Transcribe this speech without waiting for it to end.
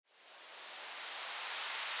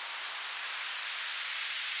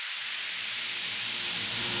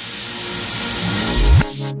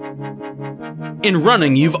In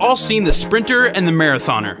running, you've all seen the sprinter and the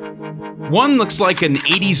marathoner. One looks like an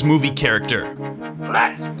 80s movie character.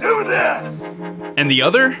 Let's do this! And the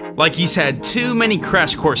other, like he's had too many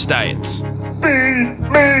crash course diets.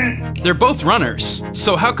 Me! They're both runners,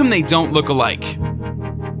 so how come they don't look alike?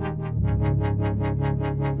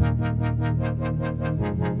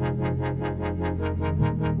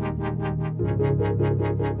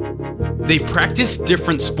 They practice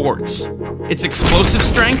different sports. It's explosive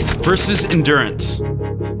strength versus endurance.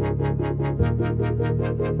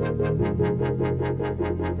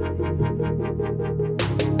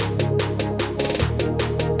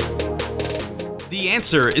 The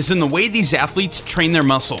answer is in the way these athletes train their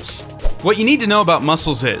muscles. What you need to know about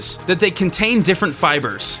muscles is that they contain different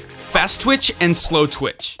fibers, fast twitch and slow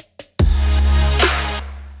twitch.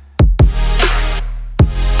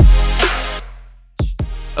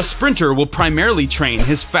 A sprinter will primarily train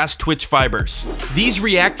his fast twitch fibers. These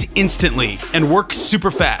react instantly and work super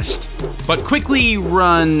fast, but quickly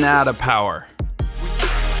run out of power.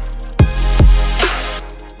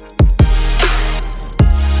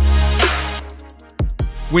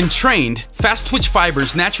 When trained, fast twitch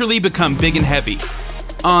fibers naturally become big and heavy.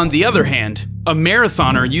 On the other hand, a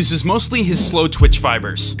marathoner uses mostly his slow twitch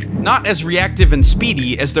fibers, not as reactive and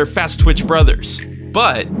speedy as their fast twitch brothers.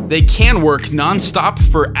 But they can work non-stop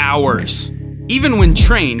for hours. Even when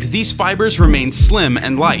trained, these fibers remain slim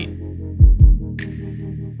and light.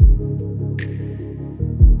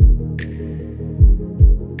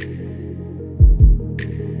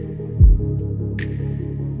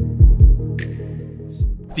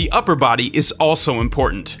 The upper body is also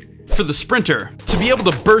important. For the sprinter, to be able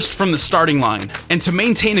to burst from the starting line and to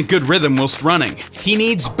maintain a good rhythm whilst running, he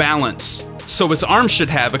needs balance. So his arms should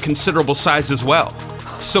have a considerable size as well.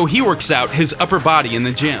 So he works out his upper body in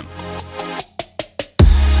the gym.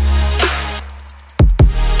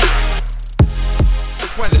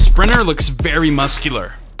 That's why the sprinter looks very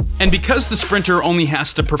muscular. And because the sprinter only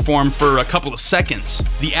has to perform for a couple of seconds,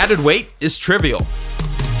 the added weight is trivial.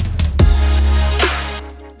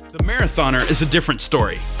 The marathoner is a different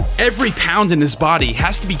story. Every pound in his body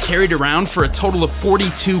has to be carried around for a total of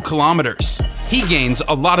 42 kilometers. He gains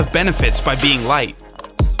a lot of benefits by being light.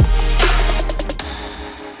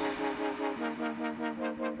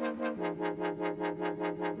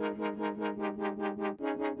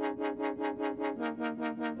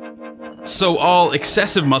 So all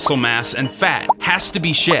excessive muscle mass and fat has to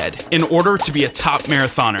be shed in order to be a top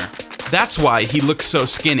marathoner. That's why he looks so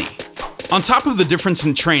skinny. On top of the difference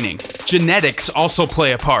in training, genetics also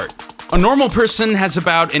play a part. A normal person has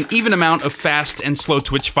about an even amount of fast and slow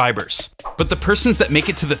twitch fibers, but the persons that make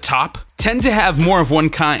it to the top tend to have more of one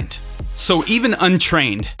kind. So even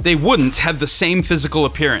untrained, they wouldn't have the same physical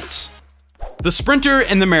appearance. The sprinter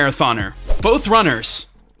and the marathoner, both runners,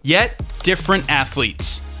 yet different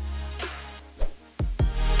athletes.